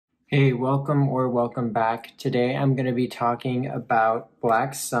Hey, welcome back. Today I'm going to be talking about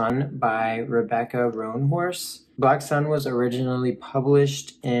Black Sun by Rebecca Roanhorse. Black Sun was originally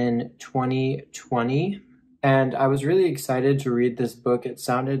published in 2020, and I was really excited to read this book. It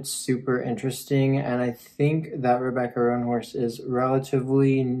sounded super interesting, and I think that Rebecca Roanhorse is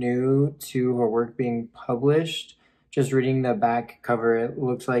relatively new to her work being published. Just reading the back cover, it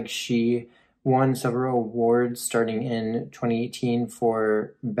looks like she won several awards starting in 2018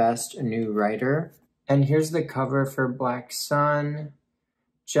 for Best New Writer. And here's the cover for Black Sun.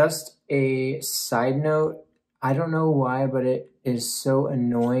 Just a side note, I don't know why, but it is so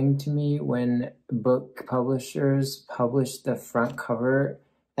annoying to me when book publishers publish the front cover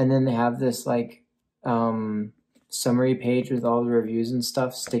and then they have this summary page with all the reviews and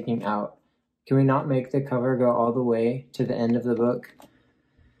stuff sticking out. Can we not make the cover go all the way to the end of the book?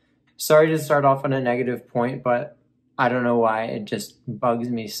 Sorry to start off on a negative point, but I don't know why. It just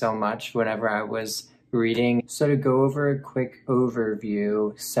bugs me so much whenever I was reading. So to go over a quick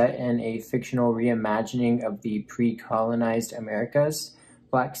overview, set in a fictional reimagining of the pre-colonized Americas,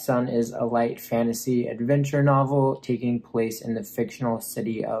 Black Sun is a light fantasy adventure novel taking place in the fictional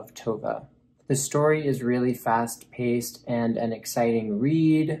city of Tova. The story is really fast-paced and an exciting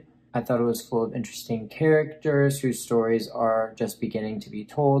read. I thought it was full of interesting characters whose stories are just beginning to be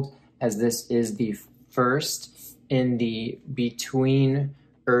told, as this is the first in the Between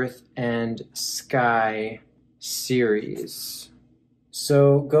Earth and Sky series.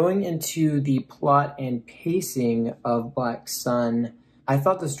 So going into the plot and pacing of Black Sun, I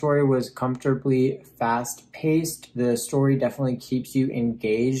thought the story was comfortably fast-paced. The story definitely keeps you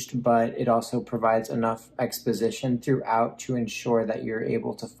engaged, but it also provides enough exposition throughout to ensure that you're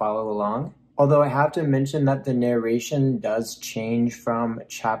able to follow along. Although I have to mention that the narration does change from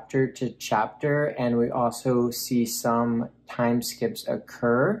chapter to chapter, and we also see some time skips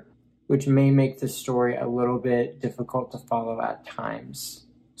occur, which may make the story a little bit difficult to follow at times.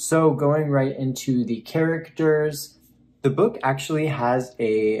 So going right into the characters, the book actually has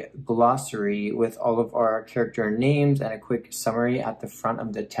a glossary with all of our character names and a quick summary at the front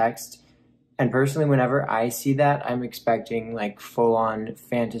of the text. And personally, whenever I see that, I'm expecting like full-on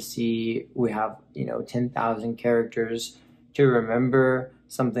fantasy. We have, 10,000 characters to remember,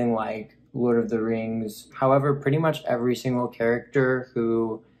 something like Lord of the Rings. However, pretty much every single character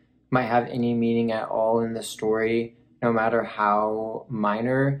who might have any meaning at all in the story, no matter how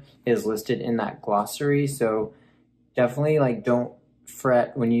minor, is listed in that glossary. So definitely don't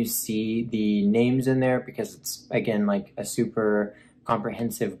fret when you see the names in there, because it's, again, like a super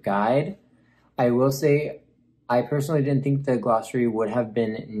comprehensive guide. I will say, I personally didn't think the glossary would have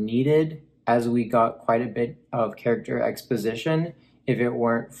been needed, as we got quite a bit of character exposition if it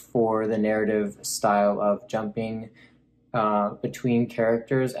weren't for the narrative style of jumping between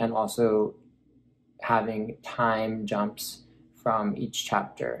characters and also having time jumps from each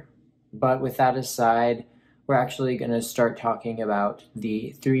chapter. But with that aside, we're actually going to start talking about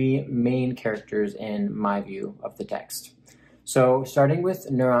the three main characters in my view of the text. So starting with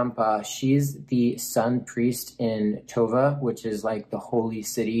Narampa, she's the sun priest in Tova, which is like the holy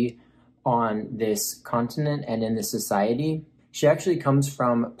city on this continent and in this society. She actually comes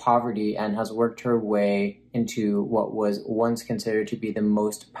from poverty and has worked her way into what was once considered to be the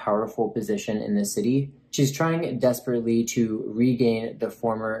most powerful position in the city. She's trying desperately to regain the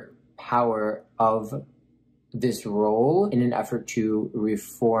former power of this role in an effort to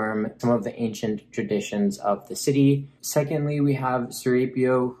reform some of the ancient traditions of the city. Secondly, we have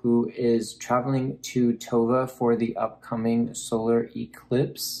Serapio, who is traveling to Tova for the upcoming solar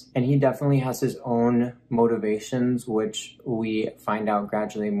eclipse, and he definitely has his own motivations, which we find out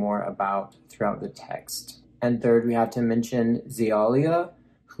gradually more about throughout the text. And third, we have to mention Zealia,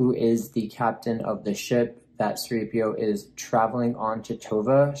 who is the captain of the ship that Serapio is traveling on to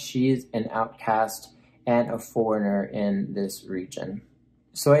Tova. She's an outcast and a foreigner in this region.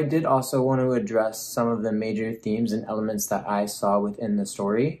 So I did also want to address some of the major themes and elements that I saw within the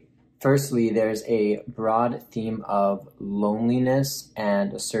story. Firstly, there's a broad theme of loneliness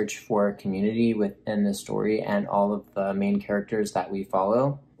and a search for community within the story and all of the main characters that we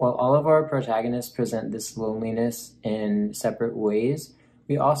follow. While all of our protagonists present this loneliness in separate ways,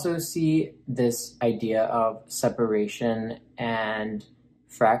 we also see this idea of separation and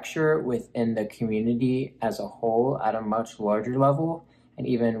fracture within the community as a whole at a much larger level, and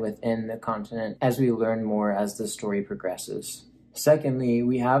even within the continent as we learn more as the story progresses. Secondly,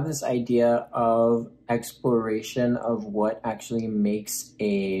 we have this idea of exploration of what actually makes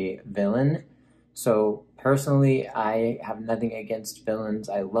a villain. So personally, I have nothing against villains.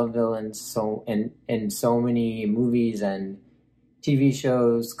 I love villains in so many movies and TV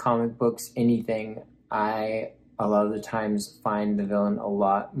shows, comic books, anything, I a lot of the times find the villain a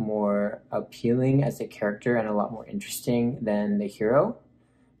lot more appealing as a character and a lot more interesting than the hero.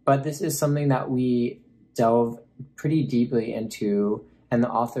 But this is something that we delve pretty deeply into, and the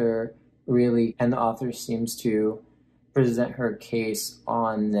author seems to present her case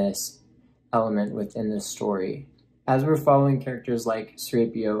on this element within the story. As we're following characters like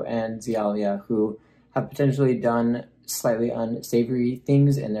Serapio and Zialia, who have potentially done slightly unsavory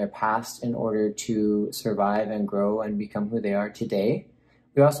things in their past in order to survive and grow and become who they are today,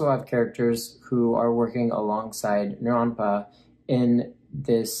 we also have characters who are working alongside Naranpa in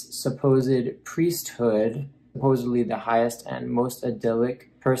this supposed priesthood, supposedly the highest and most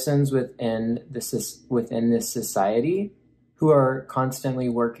idyllic persons within this society, who are constantly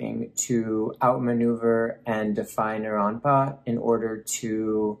working to outmaneuver and defy Naranpa in order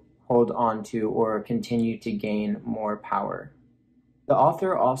to hold on to or continue to gain more power. The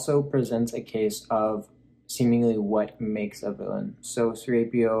author also presents a case of seemingly what makes a villain. So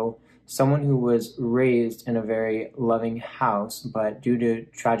Serapio, someone who was raised in a very loving house, but due to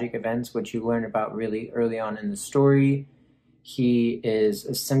tragic events, which you learn about really early on in the story, he is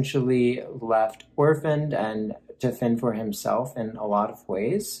essentially left orphaned and to fend for himself in a lot of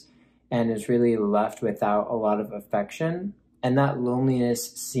ways, and is really left without a lot of affection. And that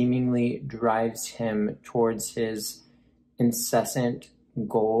loneliness seemingly drives him towards his incessant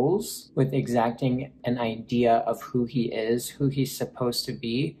goals with exacting an idea of who he is, who he's supposed to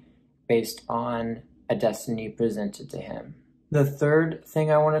be, based on a destiny presented to him. The third thing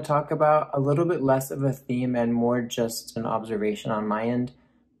I want to talk about, a little bit less of a theme and more just an observation on my end,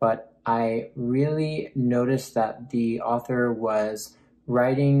 but I really noticed that the author was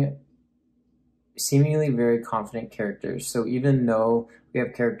writing seemingly very confident characters. So even though we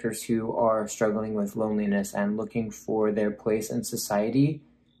have characters who are struggling with loneliness and looking for their place in society,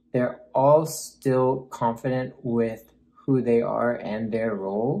 they're all still confident with who they are and their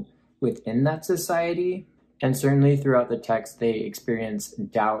role within that society. And certainly throughout the text, they experience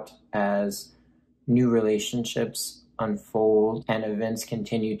doubt as new relationships unfold and events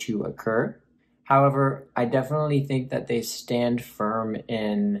continue to occur. However, I definitely think that they stand firm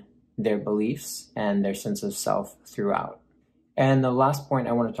in their beliefs and their sense of self throughout. And the last point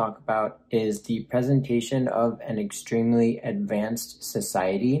I want to talk about is the presentation of an extremely advanced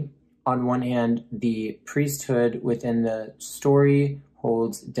society. On one hand, the priesthood within the story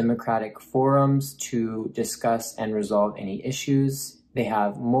holds democratic forums to discuss and resolve any issues. They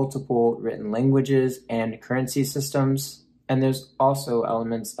have multiple written languages and currency systems. And there's also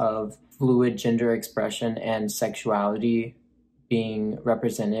elements of fluid gender expression and sexuality being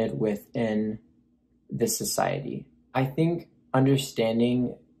represented within this society. I think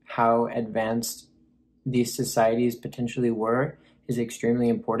understanding how advanced these societies potentially were is extremely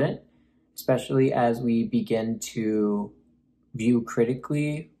important, especially as we begin to view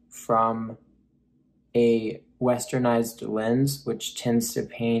critically from a westernized lens, which tends to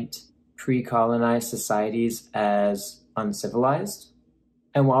paint pre-colonized societies as uncivilized.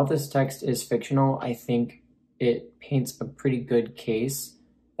 And while this text is fictional, I think it paints a pretty good case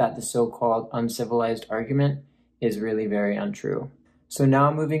that the so-called uncivilized argument is really very untrue. So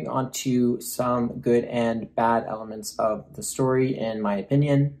now moving on to some good and bad elements of the story, in my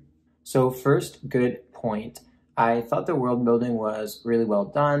opinion. So first, good point. I thought the world building was really well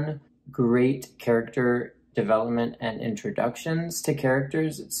done, great character development and introductions to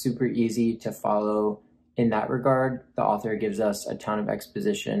characters. It's super easy to follow in that regard. The author gives us a ton of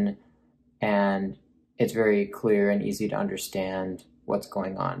exposition and it's very clear and easy to understand what's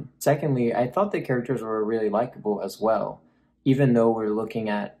going on. Secondly, I thought the characters were really likable as well. Even though we're looking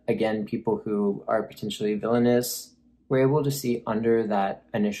at, again, people who are potentially villainous, we're able to see under that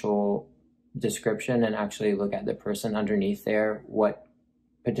initial description and actually look at the person underneath there, what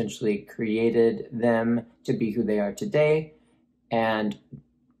potentially created them to be who they are today, and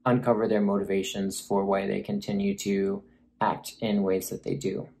uncover their motivations for why they continue to act in ways that they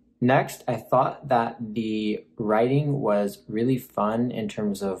do. Next, I thought that the writing was really fun in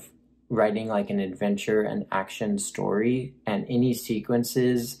terms of writing like an adventure and action story, and any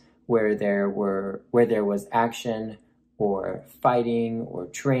sequences where there was action or fighting or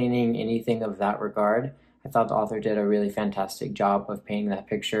training, anything of that regard. I thought the author did a really fantastic job of painting that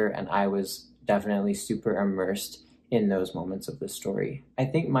picture, and I was definitely super immersed in those moments of the story. I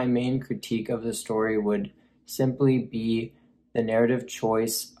think my main critique of the story would simply be the narrative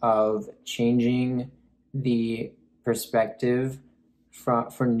choice of changing the perspective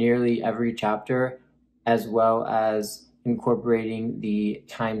for nearly every chapter, as well as incorporating the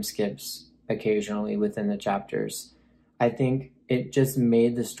time skips occasionally within the chapters. I think it just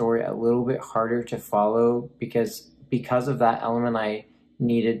made the story a little bit harder to follow because of that element. I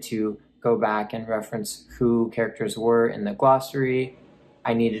needed to go back and reference who characters were in the glossary.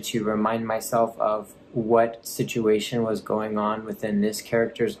 I needed to remind myself of what situation was going on within this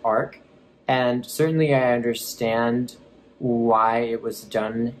character's arc. And certainly I understand why it was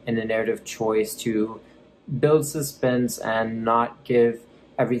done in a narrative choice to build suspense and not give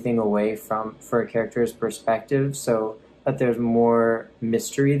everything away for a character's perspective, so that there's more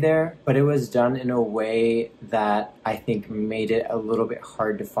mystery there. But it was done in a way that I think made it a little bit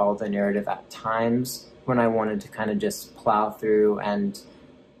hard to follow the narrative at times when I wanted to kind of just plow through and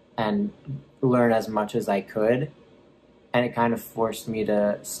learn as much as I could. And it kind of forced me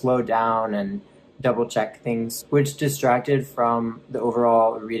to slow down and double check things, which distracted from the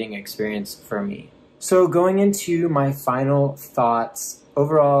overall reading experience for me. So going into my final thoughts,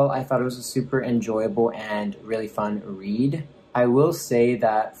 overall, I thought it was a super enjoyable and really fun read. I will say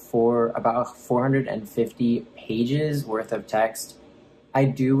that for about 450 pages worth of text, I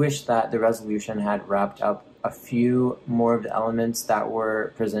do wish that the resolution had wrapped up a few more of the elements that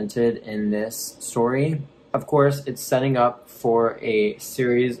were presented in this story. Of course, it's setting up for a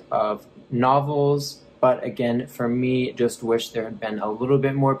series of novels, but again, for me, just wish there had been a little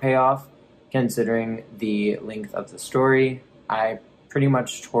bit more payoff considering the length of the story. I pretty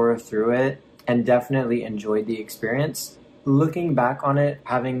much tore through it and definitely enjoyed the experience. Looking back on it,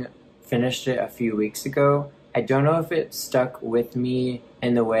 having finished it a few weeks ago, I don't know if it stuck with me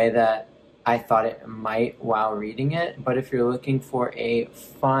in the way that I thought it might while reading it, but if you're looking for a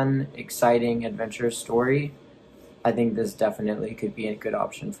fun, exciting adventure story, I think this definitely could be a good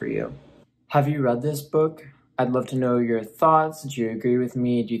option for you. Have you read this book? I'd love to know your thoughts. Do you agree with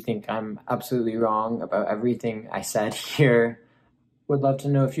me? Do you think I'm absolutely wrong about everything I said here? Would love to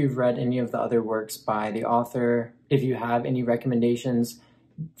know if you've read any of the other works by the author. If you have any recommendations,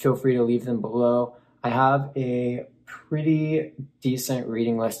 feel free to leave them below. I have a pretty decent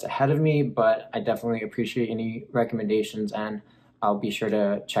reading list ahead of me, but I definitely appreciate any recommendations, and I'll be sure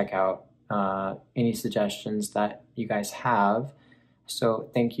to check out any suggestions that you guys have. So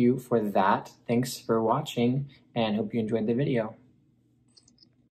thank you for that. Thanks for watching, and hope you enjoyed the video.